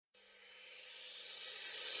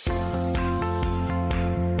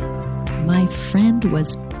My friend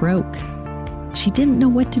was broke. She didn't know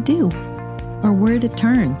what to do or where to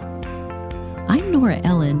turn. I'm Nora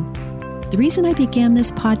Ellen. The reason I began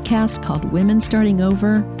this podcast called Women Starting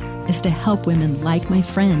Over is to help women like my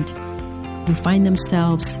friend who find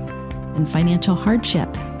themselves in financial hardship,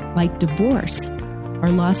 like divorce, or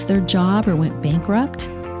lost their job or went bankrupt,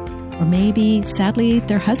 or maybe, sadly,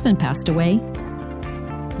 their husband passed away.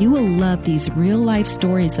 You will love these real-life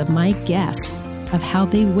stories of my guests of how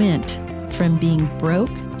they went from being broke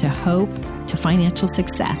to hope to financial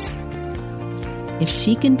success. If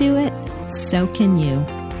she can do it, so can you.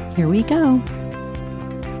 Here we go.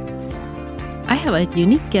 I have a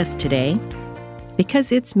unique guest today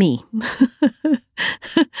because it's me.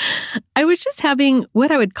 I was just having what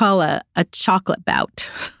I would call a chocolate bout,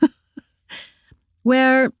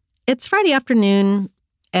 where it's Friday afternoon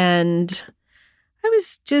and I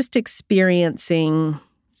was just experiencing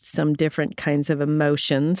some different kinds of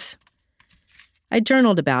emotions. I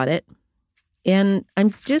journaled about it, and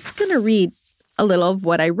I'm just going to read a little of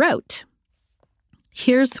what I wrote.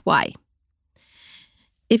 Here's why.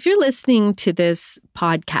 If you're listening to this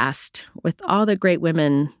podcast with all the great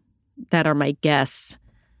women that are my guests,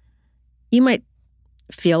 you might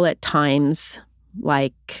feel at times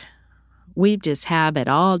like we just have it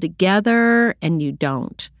all together and you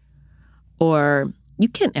don't. Or you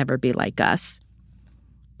can't ever be like us.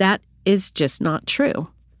 That is just not true.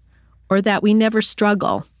 Or that we never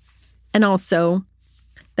struggle. And also,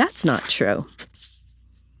 that's not true.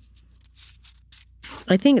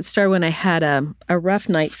 I think it started when I had a rough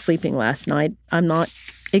night sleeping last night. I'm not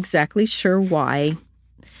exactly sure why.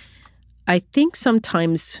 I think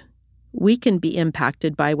sometimes we can be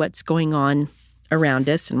impacted by what's going on around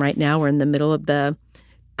us. And right now we're in the middle of the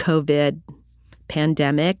COVID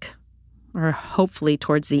pandemic, or hopefully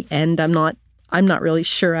towards the end. I'm not really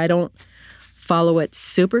sure. I don't follow it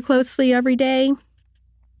super closely every day.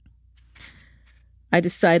 I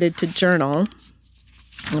decided to journal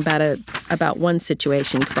about one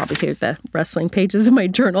situation. You can probably hear the rustling pages of my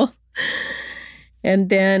journal. And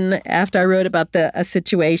then after I wrote about a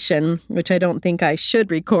situation, which I don't think I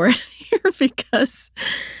should record here because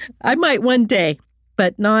I might one day,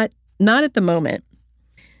 but not at the moment.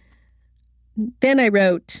 Then I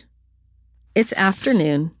wrote, it's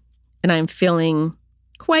afternoon and I'm feeling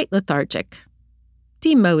quite lethargic,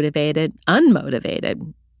 demotivated,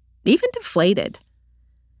 unmotivated, even deflated.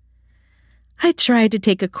 I tried to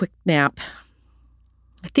take a quick nap.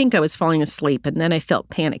 I think I was falling asleep and then I felt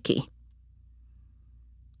panicky.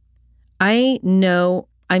 I know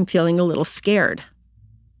I'm feeling a little scared.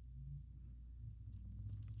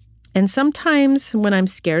 And sometimes when I'm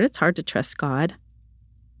scared, it's hard to trust God,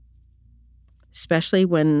 especially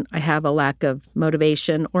when I have a lack of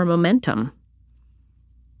motivation or momentum.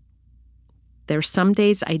 There's some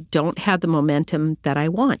days I don't have the momentum that I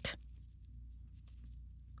want.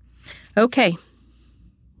 Okay,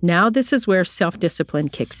 now this is where self-discipline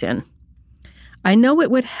kicks in. I know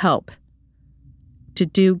it would help to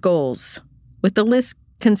do goals with the list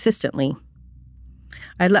consistently.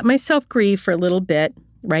 I let myself grieve for a little bit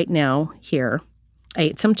right now here. I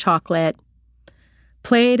ate some chocolate,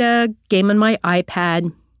 played a game on my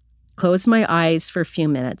iPad, closed my eyes for a few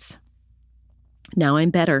minutes. Now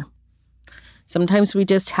I'm better. Sometimes we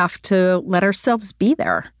just have to let ourselves be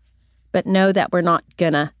there, but know that we're not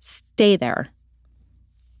going to stay there.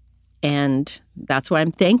 And that's why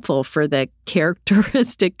I'm thankful for the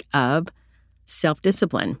characteristic of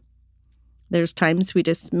self-discipline. There's times we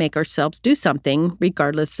just make ourselves do something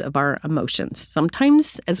regardless of our emotions.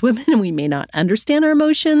 Sometimes as women, we may not understand our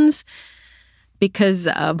emotions because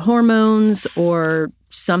of hormones or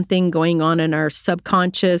something going on in our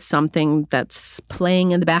subconscious, something that's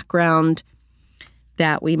playing in the background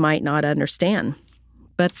that we might not understand.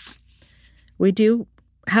 But we do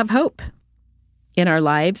have hope in our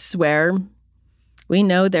lives where we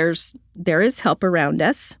know there is help around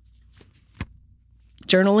us.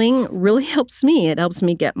 Journaling really helps me. It helps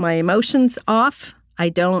me get my emotions off. I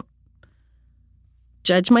don't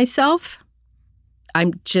judge myself.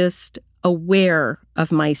 I'm just aware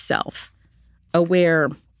of myself, aware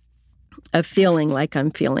of feeling like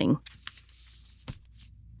I'm feeling,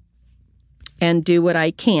 and do what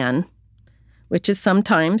I can, which is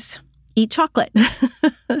sometimes eat chocolate.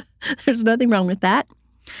 There's nothing wrong with that.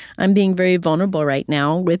 I'm being very vulnerable right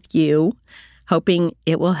now with you, hoping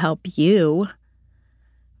it will help you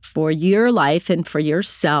for your life and for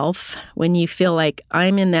yourself when you feel like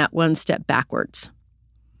I'm in that one step backwards.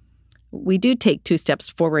 We do take 2 steps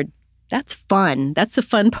forward. That's fun. That's the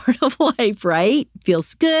fun part of life, right?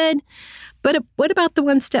 Feels good. But what about the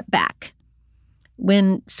 1 step back?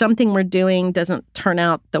 when something we're doing doesn't turn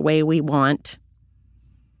out the way we want,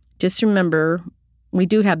 just remember we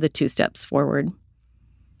do have the 2 steps forward.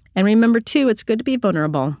 And remember, too, it's good to be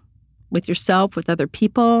vulnerable with yourself, with other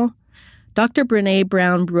people. Dr. Brené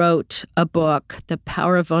Brown wrote a book, The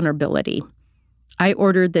Power of Vulnerability. I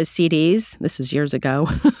ordered the CDs. This was years ago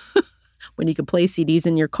when you could play CDs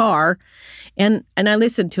in your car. And I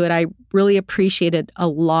listened to it. I really appreciated a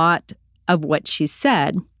lot of what she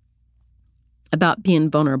said about being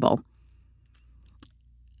vulnerable.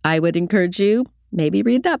 I would encourage you, maybe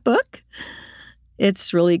read that book.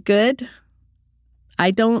 It's really good.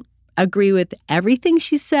 I don't agree with everything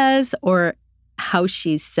she says or how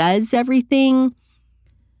she says everything,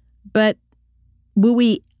 but will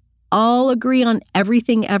we all agree on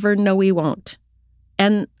everything ever? No, we won't.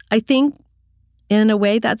 And I think in a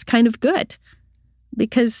way that's kind of good,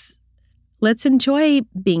 because let's enjoy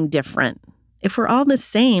being different. If we're all the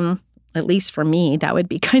same, at least for me, that would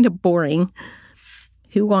be kind of boring.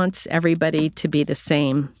 Who wants everybody to be the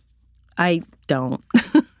same? I don't.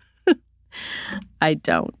 I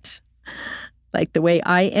don't. Like the way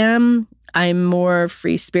I am, I'm more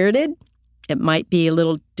free-spirited. It might be a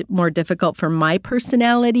little more difficult for my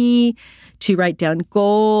personality to write down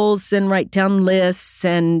goals and write down lists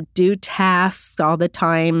and do tasks all the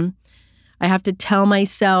time. I have to tell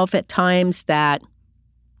myself at times that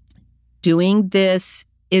doing this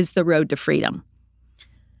is the road to freedom.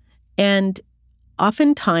 And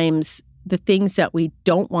oftentimes, the things that we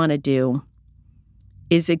don't want to do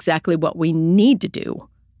is exactly what we need to do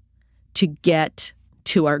to get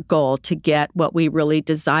to our goal, to get what we really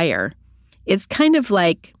desire. It's kind of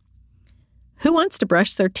like, who wants to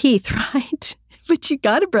brush their teeth, right? But you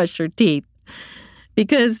got to brush your teeth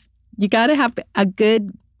because you got to have a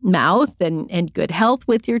good mouth and good health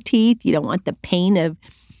with your teeth. You don't want the pain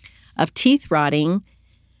of teeth rotting.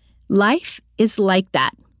 Life is like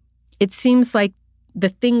that. It seems like the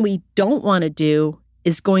thing we don't want to do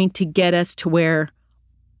is going to get us to where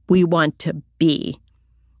we want to be.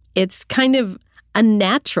 It's kind of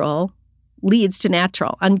unnatural leads to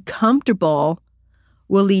natural. Uncomfortable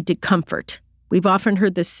will lead to comfort. We've often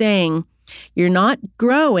heard the saying, you're not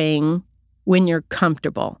growing when you're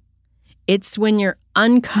comfortable. It's when you're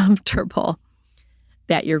uncomfortable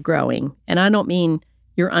that you're growing. And I don't mean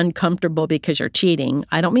you're uncomfortable because you're cheating.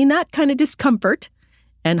 I don't mean that kind of discomfort.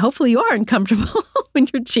 And hopefully you are uncomfortable when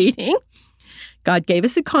you're cheating. God gave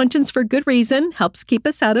us a conscience for good reason, helps keep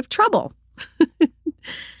us out of trouble.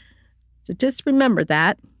 So just remember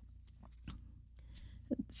that.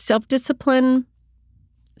 Self-discipline,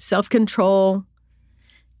 self-control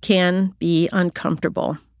can be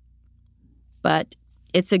uncomfortable, but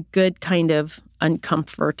it's a good kind of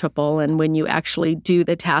uncomfortable. And when you actually do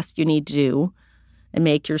the task you need to do and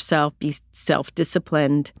make yourself be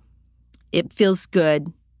self-disciplined, it feels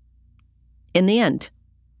good in the end.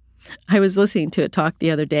 I was listening to a talk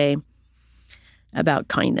the other day about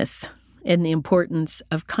kindness and the importance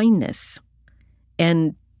of kindness.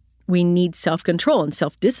 And we need self-control and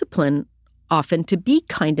self-discipline often to be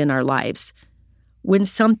kind in our lives. When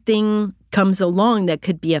something comes along that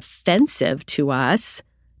could be offensive to us,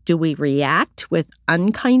 do we react with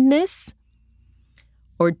unkindness?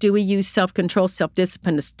 Or do we use self-control,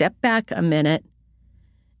 self-discipline to step back a minute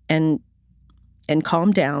and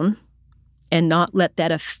calm down and not let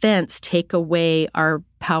that offense take away our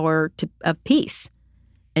power of peace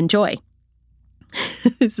and joy?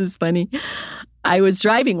 This is funny. I was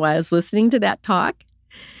driving while I was listening to that talk,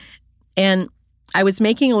 and I was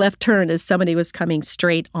making a left turn as somebody was coming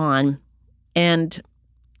straight on. And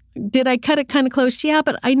did I cut it kind of close? Yeah,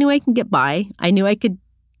 but I knew I can get by. I knew I could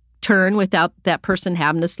turn without that person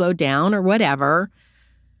having to slow down or whatever.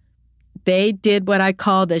 They did what I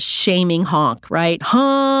call the shaming honk, right?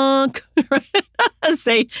 Honk.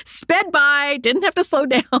 Say, sped by, didn't have to slow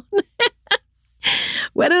down.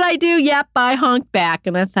 What did I do? Yep, I honked back.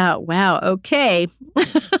 And I thought, wow, okay.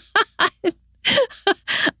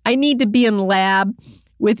 I need to be in lab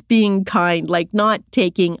with being kind, like not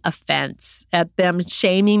taking offense at them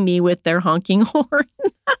shaming me with their honking horn.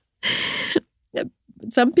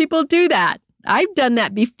 Some people do that. I've done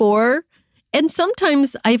that before. And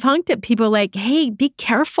sometimes I've honked at people like, hey, be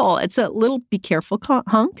careful. It's a little be careful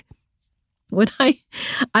honk. When I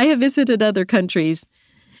have visited other countries,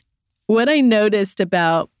 what I noticed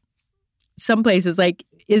about some places like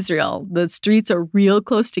Israel, the streets are real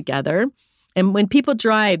close together. And when people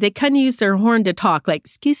drive, they kind of use their horn to talk like,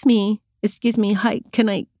 excuse me, hi, can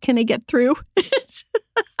I get through?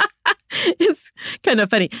 It's kind of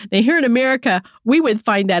funny. Now here in America, we would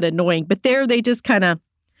find that annoying, but there they just kind of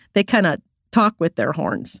talk with their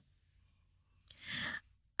horns.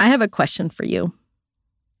 I have a question for you.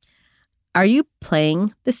 Are you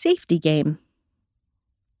playing the safety game?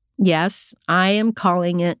 Yes, I am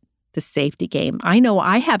calling it the safety game. I know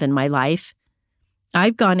I have in my life.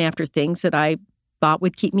 I've gone after things that I thought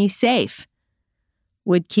would keep me safe,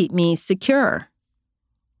 would keep me secure,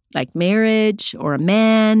 like marriage or a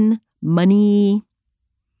man, money,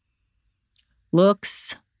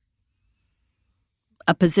 looks,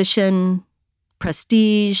 a position,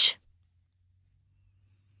 prestige.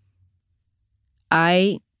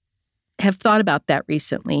 I have thought about that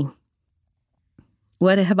recently.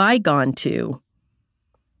 What have I gone to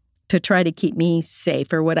try to keep me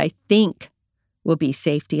safe, or what I think will be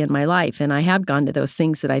safety in my life? And I have gone to those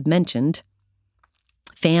things that I've mentioned: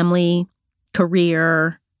 family,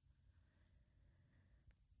 career,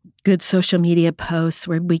 good social media posts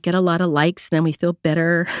where we get a lot of likes, then we feel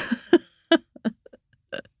better.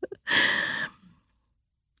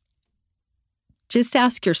 Just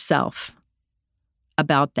ask yourself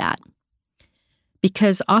about that.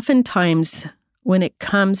 Because oftentimes when it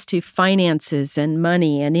comes to finances and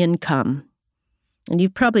money and income, and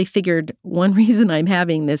you've probably figured one reason I'm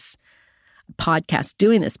having this podcast,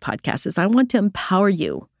 doing this podcast, is I want to empower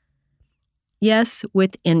you. Yes,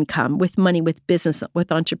 with income, with money, with business, with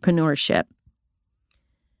entrepreneurship,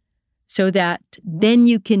 so that then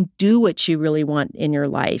you can do what you really want in your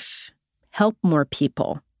life. Help more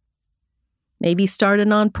people. Maybe start a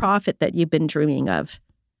nonprofit that you've been dreaming of.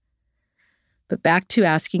 But back to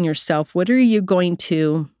asking yourself, what are you going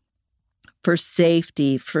to for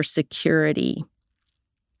safety, for security?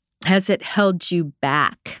 Has it held you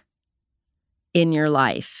back in your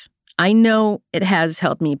life? I know it has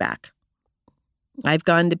held me back. I've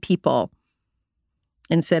gone to people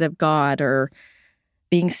instead of God, or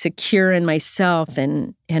being secure in myself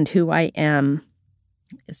and who I am.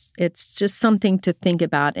 It's just something to think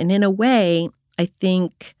about. And in a way, I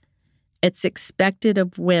think it's expected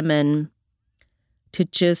of women to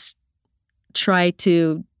just try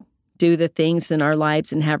to do the things in our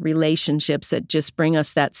lives and have relationships that just bring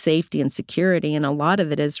us that safety and security. And a lot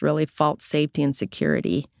of it is really false safety and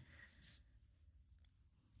security.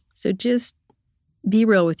 So just be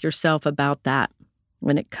real with yourself about that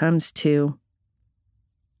when it comes to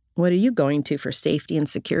what are you going to for safety and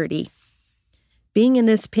security. Being in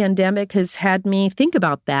this pandemic has had me think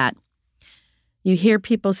about that. You hear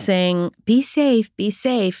people saying, be safe,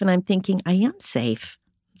 and I'm thinking, I am safe.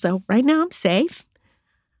 So right now I'm safe,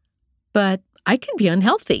 but I can be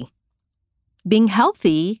unhealthy. Being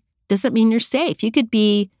healthy doesn't mean you're safe. You could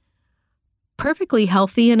be perfectly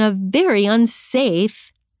healthy in a very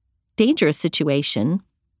unsafe, dangerous situation,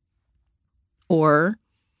 or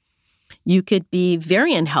you could be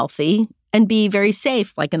very unhealthy and be very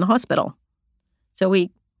safe, like in the hospital. So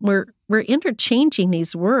we're interchanging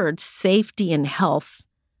these words, safety and health,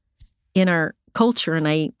 in our culture, and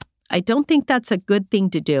I don't think that's a good thing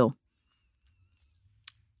to do.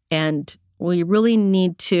 And we really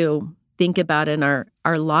need to think about in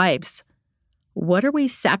our lives, what are we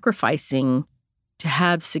sacrificing to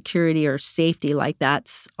have security or safety? Like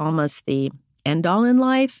that's almost the end all in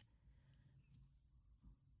life.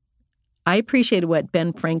 I appreciated what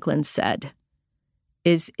Ben Franklin said,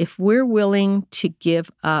 is if we're willing to give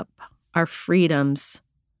up our freedoms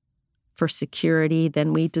for security,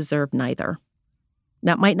 then we deserve neither.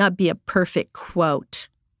 That might not be a perfect quote,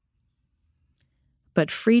 but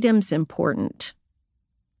freedom's important.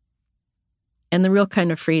 And the real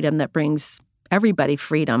kind of freedom that brings everybody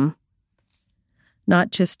freedom, not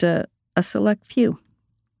just a select few.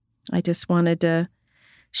 I just wanted to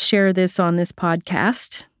share this on this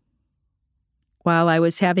podcast while I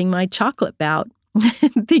was having my chocolate bout.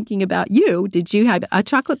 Thinking about you. Did you have a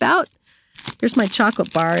chocolate bout? Here's my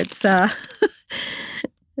chocolate bar. It's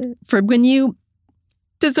for when you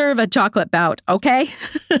deserve a chocolate bout, okay?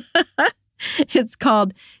 It's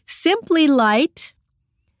called Simply Light.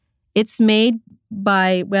 It's made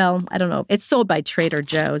by, well, I don't know. It's sold by Trader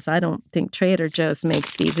Joe's. I don't think Trader Joe's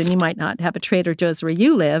makes these, and you might not have a Trader Joe's where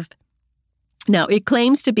you live. Now, it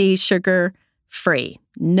claims to be sugar-free,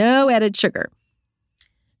 no added sugar.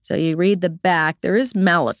 So you read the back, there is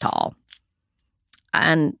maltitol.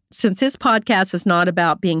 And since this podcast is not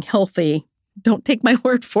about being healthy, don't take my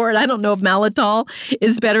word for it. I don't know if maltitol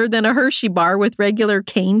is better than a Hershey bar with regular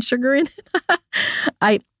cane sugar in it.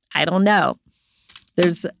 I don't know.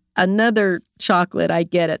 There's another chocolate I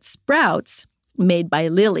get at Sprouts made by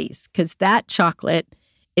Lily's, because that chocolate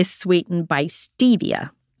is sweetened by stevia.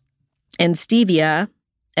 And stevia,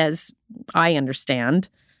 as I understand,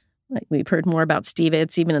 like we've heard more about stevia,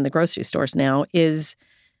 it's even in the grocery stores now, is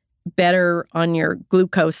better on your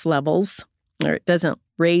glucose levels, or it doesn't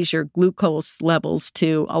raise your glucose levels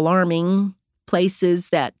to alarming places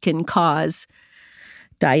that can cause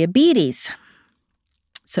diabetes.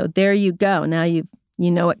 So there you go. Now you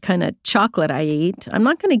know what kind of chocolate I eat. I'm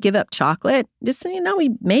not going to give up chocolate. Just so you know,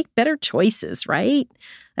 we make better choices, right?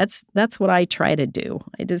 That's what I try to do.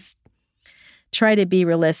 I just try to be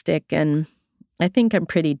realistic, and I think I'm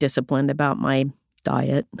pretty disciplined about my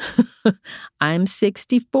diet. I'm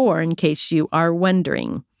 64, in case you are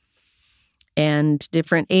wondering. And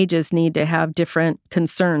different ages need to have different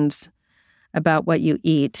concerns about what you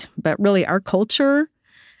eat. But really, our culture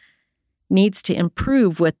needs to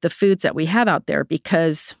improve with the foods that we have out there,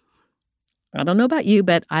 because I don't know about you,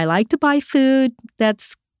 but I like to buy food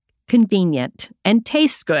that's convenient and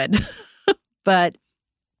tastes good, but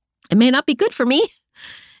it may not be good for me.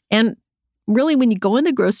 And really, when you go in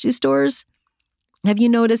the grocery stores, have you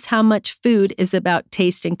noticed how much food is about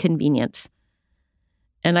taste and convenience?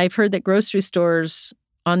 And I've heard that grocery stores,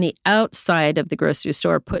 on the outside of the grocery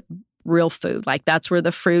store, put real food. Like that's where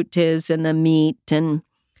the fruit is and the meat and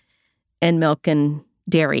milk and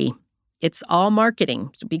dairy. It's all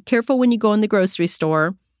marketing. So be careful when you go in the grocery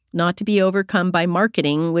store not to be overcome by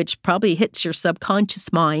marketing, which probably hits your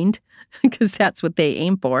subconscious mind because that's what they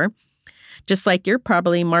aim for. Just like you're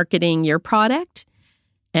probably marketing your product,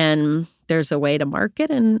 and there's a way to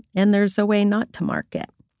market and there's a way not to market.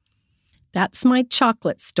 That's my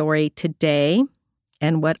chocolate story today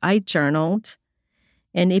and what I journaled.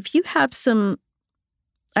 And if you have some,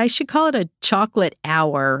 I should call it a chocolate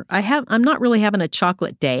hour. I'm not really having a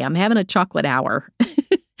chocolate day. I'm having a chocolate hour.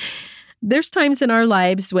 There's times in our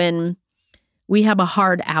lives when we have a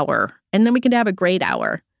hard hour, and then we can have a great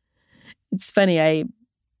hour. It's funny.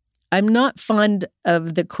 I'm not fond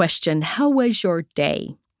of the question, how was your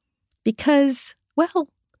day? Because, well,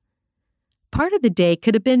 part of the day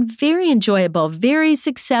could have been very enjoyable, very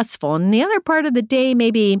successful, and the other part of the day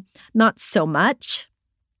maybe not so much.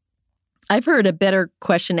 I've heard a better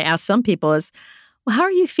question to ask some people is, well, how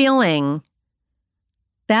are you feeling?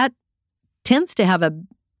 That tends to have a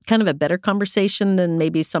kind of a better conversation than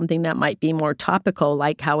maybe something that might be more topical,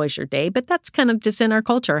 like how was your day? But that's kind of just in our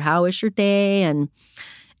culture. How was your day? And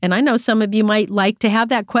I know some of you might like to have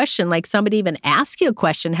that question, like somebody even ask you a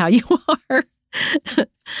question, how you are.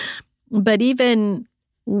 But even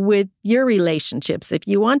with your relationships, if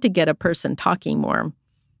you want to get a person talking more,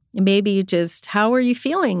 maybe you just, how are you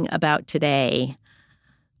feeling about today?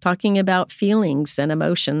 Talking about feelings and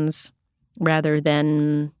emotions rather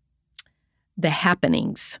than the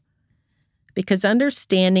happenings. Because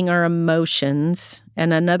understanding our emotions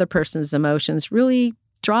and another person's emotions really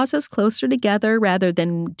draws us closer together rather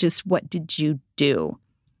than just what did you do.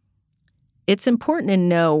 It's important to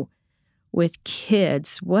know with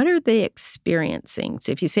kids, what are they experiencing?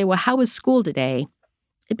 So if you say, well, how was school today?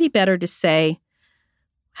 It'd be better to say,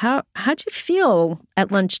 how'd you feel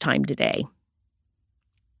at lunchtime today?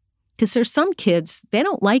 Because there's some kids, they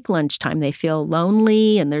don't like lunchtime. They feel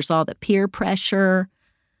lonely and there's all the peer pressure.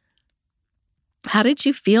 How did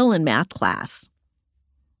you feel in math class?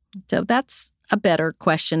 So that's a better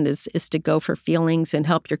question is to go for feelings and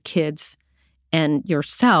help your kids and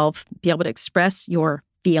yourself be able to express your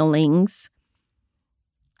feelings.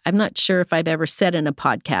 I'm not sure if I've ever said in a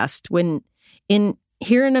podcast,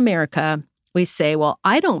 here in America, we say, well,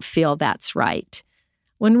 I don't feel that's right.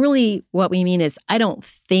 When really what we mean is, I don't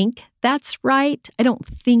think that's right. I don't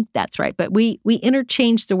think that's right. But we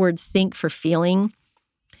interchange the word think for feeling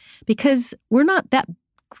because we're not that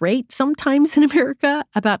great sometimes in America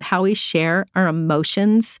about how we share our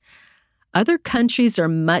emotions. Other countries are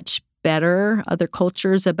much better, other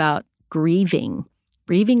cultures, about grieving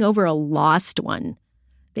over a lost one.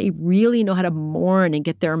 They really know how to mourn and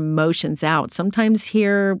get their emotions out. Sometimes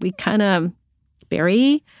here we kind of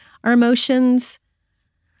bury our emotions.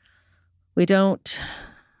 We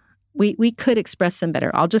could express them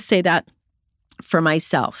better. I'll just say that for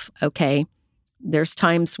myself, okay? There's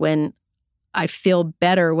times when I feel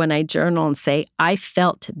better when I journal and say, I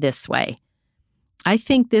felt this way. I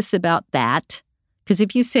think this about that. Because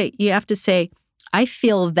if you have to say, I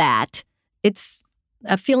feel that,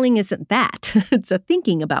 a feeling isn't that. It's a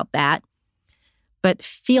thinking about that. But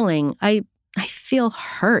feeling, I feel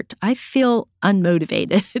hurt. I feel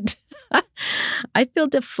unmotivated. I feel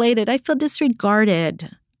deflated. I feel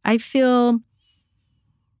disregarded. I feel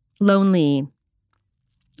lonely.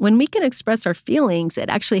 When we can express our feelings, it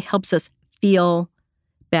actually helps us feel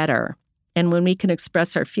better. And when we can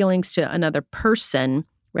express our feelings to another person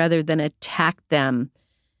rather than attack them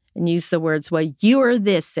and use the words, well, you're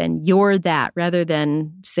this and you're that, rather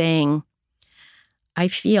than saying, I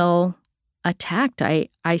feel attacked. I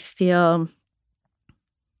feel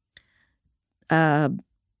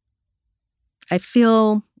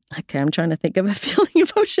Okay, I'm trying to think of a feeling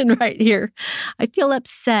emotion right here. I feel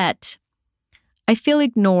upset. I feel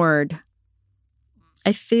ignored.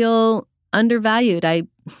 I feel undervalued. I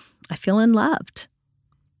feel unloved.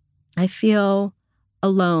 I feel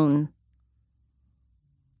alone.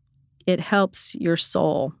 It helps your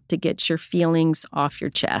soul to get your feelings off your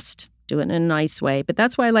chest. Do it in a nice way. But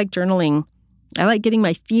that's why I like journaling. I like getting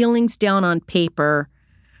my feelings down on paper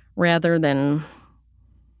rather than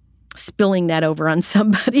spilling that over on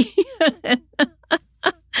somebody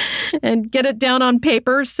and get it down on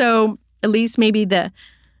paper. So at least maybe the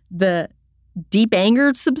deep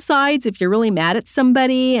anger subsides if you're really mad at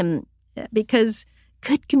somebody. And because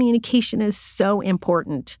good communication is so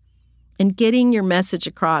important. And getting your message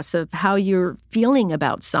across of how you're feeling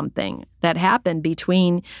about something that happened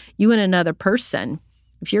between you and another person.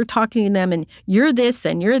 If you're talking to them and you're this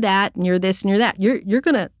and you're that and you're this and you're that,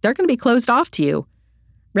 they're gonna be closed off to you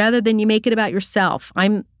rather than you make it about yourself.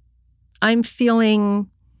 I'm feeling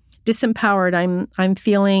disempowered. I'm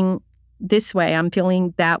feeling this way. I'm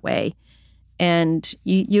feeling that way. And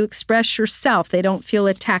you express yourself. They don't feel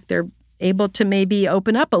attacked. They're able to maybe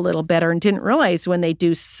open up a little better and didn't realize when they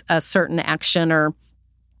do a certain action or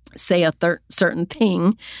say a certain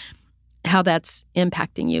thing, how that's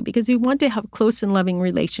impacting you. Because you want to have close and loving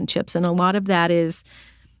relationships. And a lot of that is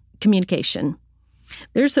communication.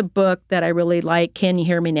 There's a book that I really like, Can You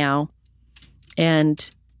Hear Me Now? And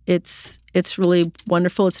it's really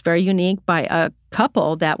wonderful. It's very unique, by a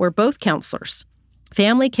couple that were both counselors,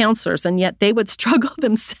 family counselors, and yet they would struggle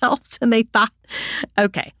themselves. And they thought,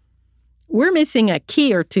 okay, we're missing a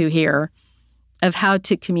key or two here of how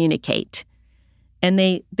to communicate. And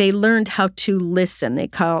they learned how to listen. They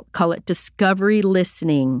call it discovery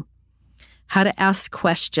listening, how to ask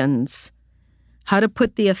questions, how to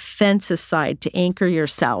put the offense aside to anchor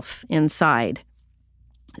yourself inside.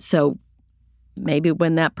 So maybe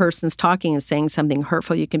when that person's talking and saying something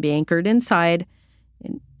hurtful, you can be anchored inside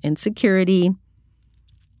in security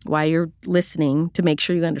while you're listening to make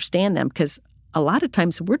sure you understand them. Because a lot of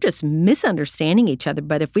times we're just misunderstanding each other.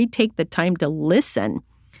 But if we take the time to listen,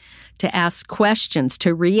 to ask questions,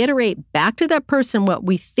 to reiterate back to that person what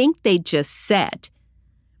we think they just said,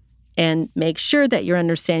 and make sure that you're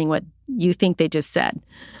understanding what you think they just said.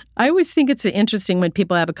 I always think it's interesting when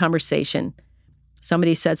people have a conversation.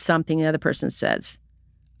 Somebody said something, the other person says,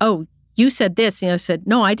 "Oh, you said this." And the other said,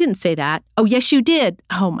 "No, I didn't say that." "Oh, yes, you did."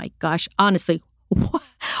 Oh my gosh, honestly,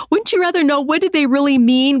 wouldn't you rather know what did they really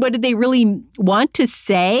mean? What did they really want to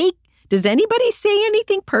say? Does anybody say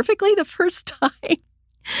anything perfectly the first time?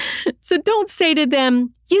 So don't say to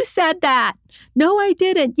them, "You said that." "No, I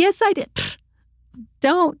didn't." "Yes, I did." Pfft,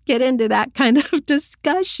 don't get into that kind of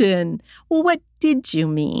discussion. Well, what did you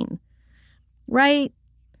mean? Right?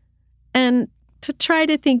 And to try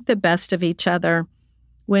to think the best of each other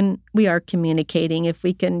when we are communicating. If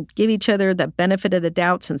we can give each other the benefit of the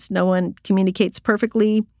doubt, since no one communicates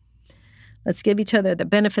perfectly, let's give each other the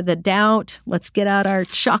benefit of the doubt. Let's get out our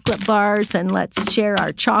chocolate bars and let's share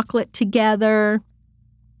our chocolate together.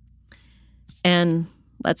 And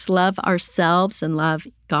let's love ourselves and love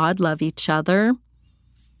God, love each other,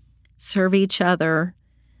 serve each other.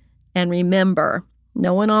 And remember,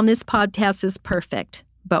 no one on this podcast is perfect,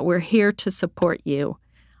 but we're here to support you.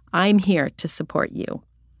 I'm here to support you.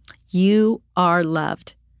 You are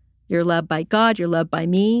loved. You're loved by God, you're loved by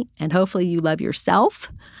me, and hopefully you love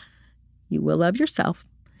yourself. You will love yourself.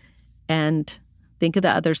 And think of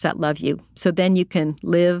the others that love you. So then you can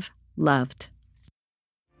live loved.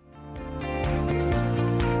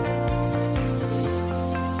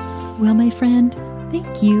 Well, my friend,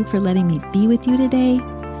 thank you for letting me be with you today.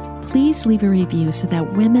 Please leave a review so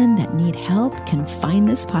that women that need help can find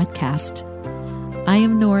this podcast. I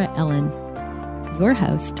am Nora Ellen, your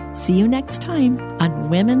host. See you next time on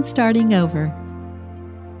Women Starting Over.